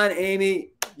John,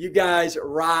 Amy, you guys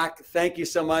rock. Thank you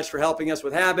so much for helping us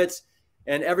with habits.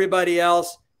 And everybody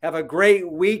else, have a great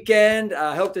weekend.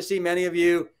 I hope to see many of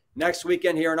you next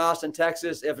weekend here in Austin,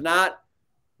 Texas. If not,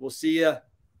 we'll see you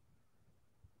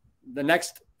the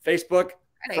next Facebook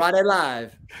Friday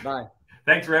Live. Bye.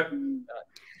 Thanks, Rip.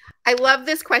 I love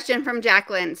this question from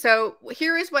Jacqueline. So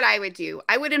here is what I would do.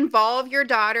 I would involve your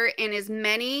daughter in as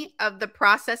many of the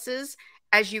processes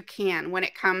as you can when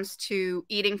it comes to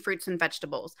eating fruits and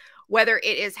vegetables, whether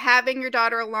it is having your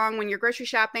daughter along when you're grocery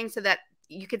shopping so that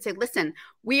you could say, listen,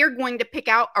 we are going to pick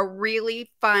out a really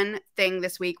fun thing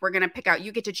this week. We're going to pick out,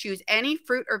 you get to choose any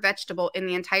fruit or vegetable in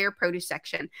the entire produce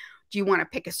section. Do you want to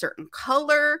pick a certain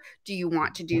color? Do you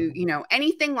want to do, you know,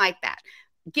 anything like that?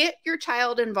 Get your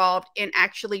child involved in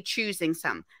actually choosing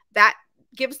some. That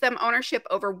gives them ownership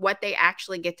over what they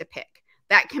actually get to pick.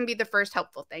 That can be the first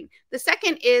helpful thing. The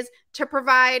second is to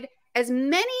provide as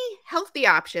many healthy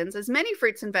options, as many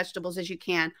fruits and vegetables as you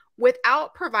can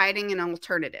without providing an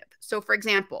alternative. So for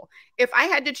example, if I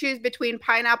had to choose between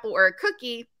pineapple or a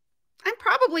cookie, I'm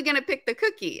probably going to pick the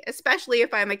cookie, especially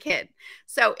if I'm a kid.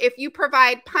 So if you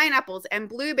provide pineapples and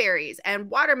blueberries and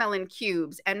watermelon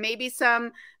cubes and maybe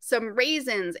some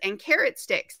raisins and carrot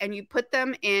sticks, and you put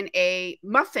them in a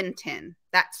muffin tin,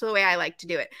 that's the way I like to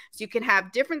do it. So you can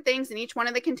have different things in each one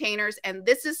of the containers, and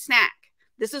this is snack.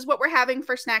 This is what we're having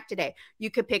for snack today.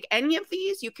 You could pick any of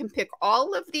these. You can pick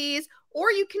all of these, or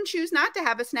you can choose not to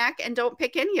have a snack and don't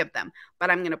pick any of them.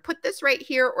 But I'm going to put this right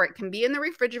here, or it can be in the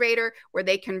refrigerator where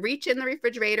they can reach in the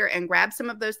refrigerator and grab some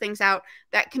of those things out.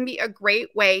 That can be a great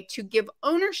way to give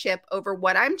ownership over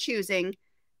what I'm choosing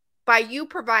by you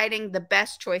providing the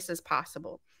best choices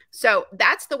possible. So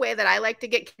that's the way that I like to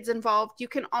get kids involved. You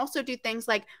can also do things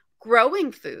like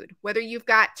growing food, whether you've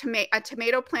got a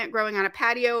tomato plant growing on a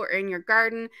patio or in your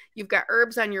garden, you've got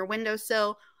herbs on your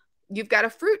windowsill, you've got a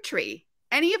fruit tree.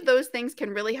 Any of those things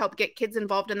can really help get kids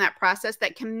involved in that process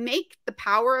that can make the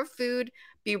power of food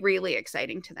be really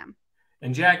exciting to them.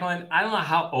 And Jacqueline, I don't know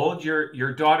how old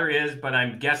your daughter is, but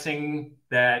I'm guessing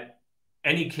that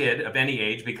any kid of any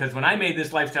age, because when I made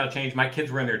this lifestyle change, my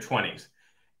kids were in their 20s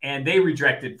and they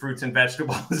rejected fruits and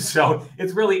vegetables. So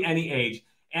it's really any age.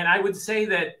 And I would say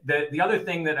that the other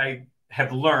thing that I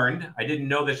have learned, I didn't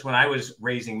know this when I was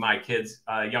raising my kids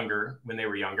when they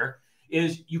were younger,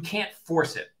 is you can't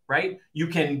force it, right? You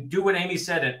can do what Amy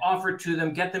said and offer to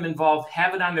them, get them involved,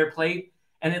 have it on their plate,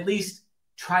 and at least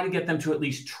try to get them to at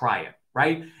least try it,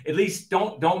 right? At least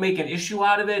don't make an issue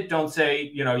out of it. Don't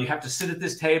say, you know, you have to sit at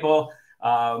this table.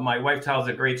 My wife tells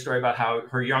a great story about how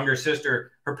her younger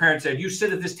sister, her parents said, you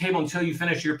sit at this table until you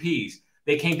finish your peas.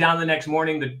 They came down the next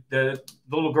morning, the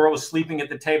little girl was sleeping at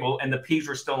the table and the peas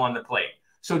were still on the plate.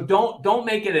 So don't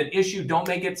make it an issue. Don't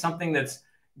make it something that's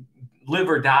live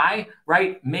or die,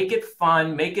 right? Make it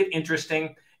fun, make it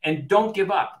interesting, and don't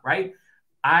give up, right?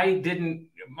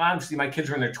 Honestly, my kids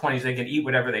are in their 20s. They can eat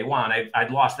whatever they want. I'd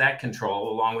lost that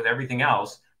control along with everything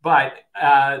else. But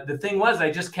the thing was, I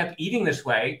just kept eating this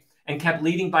way and kept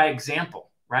leading by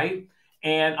example, right?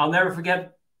 And I'll never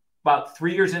forget, about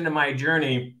 3 years into my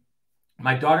journey,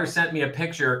 my daughter sent me a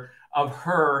picture of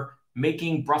her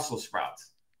making Brussels sprouts.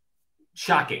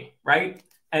 Shocking, right?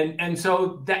 And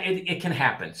so that it can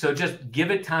happen. So just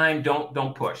give it time.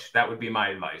 Don't push. That would be my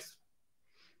advice.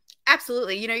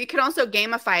 Absolutely. You know, you can also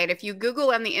gamify it. If you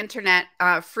Google on the internet,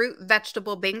 fruit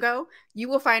vegetable bingo, you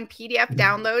will find PDF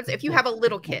downloads. If you have a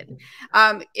little kid,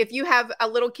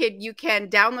 you can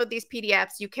download these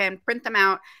PDFs, you can print them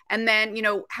out. And then, you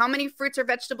know, how many fruits or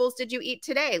vegetables did you eat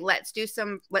today? Let's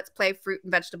play fruit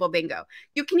and vegetable bingo.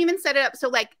 You can even set it up so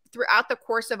like throughout the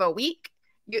course of a week,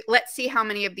 let's see how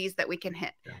many of these that we can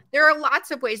hit. Yeah. There are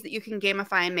lots of ways that you can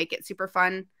gamify and make it super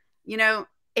fun. You know,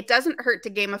 it doesn't hurt to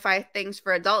gamify things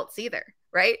for adults either,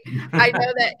 right? I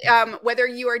know that whether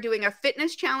you are doing a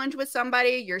fitness challenge with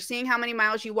somebody, you're seeing how many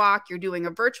miles you walk, you're doing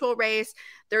a virtual race,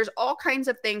 there's all kinds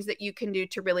of things that you can do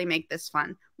to really make this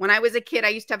fun. When I was a kid, I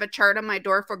used to have a chart on my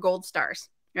door for gold stars,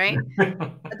 right?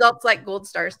 Adults like gold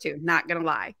stars too, not gonna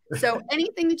lie. So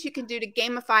anything that you can do to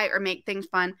gamify or make things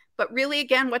fun, but really,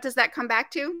 again, what does that come back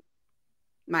to?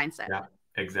 Mindset. Yeah.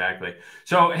 Exactly.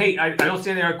 So, hey, I don't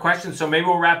see any other questions, so maybe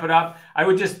we'll wrap it up. I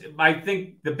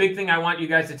think the big thing I want you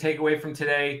guys to take away from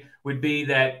today would be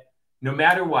that no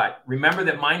matter what, remember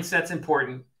that mindset's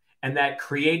important and that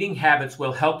creating habits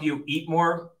will help you eat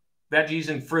more veggies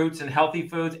and fruits and healthy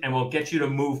foods and will get you to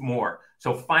move more.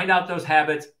 So find out those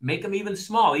habits, make them even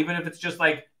small, even if it's just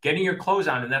like getting your clothes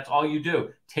on and that's all you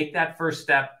do. Take that first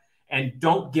step and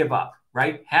don't give up,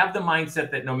 right? Have the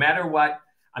mindset that no matter what,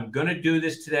 I'm going to do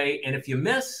this today. And if you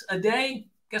miss a day,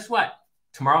 guess what?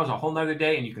 Tomorrow's a whole nother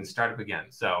day and you can start up again.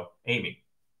 So, Amy.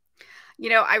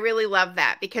 You know, I really love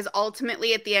that because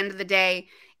ultimately at the end of the day,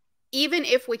 even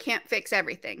if we can't fix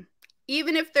everything,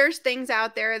 even if there's things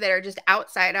out there that are just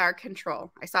outside our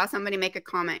control. I saw somebody make a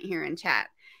comment here in chat.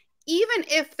 Even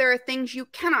if there are things you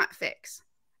cannot fix,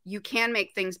 you can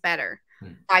make things better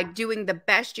by doing the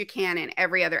best you can in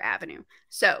every other avenue.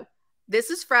 So, this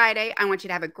is Friday. I want you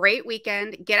to have a great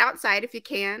weekend. Get outside if you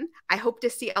can. I hope to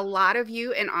see a lot of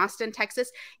you in Austin, Texas.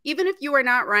 Even if you are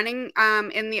not running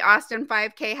in the Austin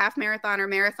 5K half marathon or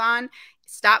marathon,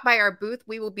 stop by our booth.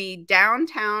 We will be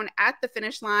downtown at the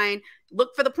finish line.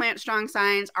 Look for the Plant Strong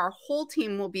signs. Our whole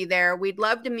team will be there. We'd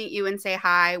love to meet you and say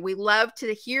hi. We love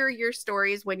to hear your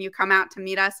stories when you come out to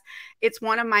meet us. It's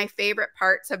one of my favorite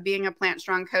parts of being a Plant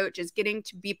Strong coach is getting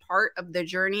to be part of the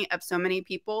journey of so many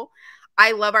people.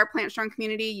 I love our Plant Strong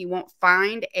community. You won't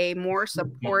find a more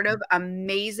supportive,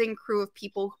 amazing crew of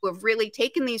people who have really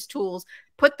taken these tools,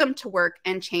 put them to work,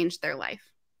 and changed their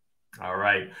life. All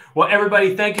right. Well,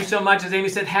 everybody, thank you so much. As Amy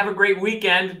said, have a great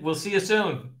weekend. We'll see you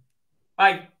soon.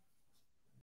 Bye.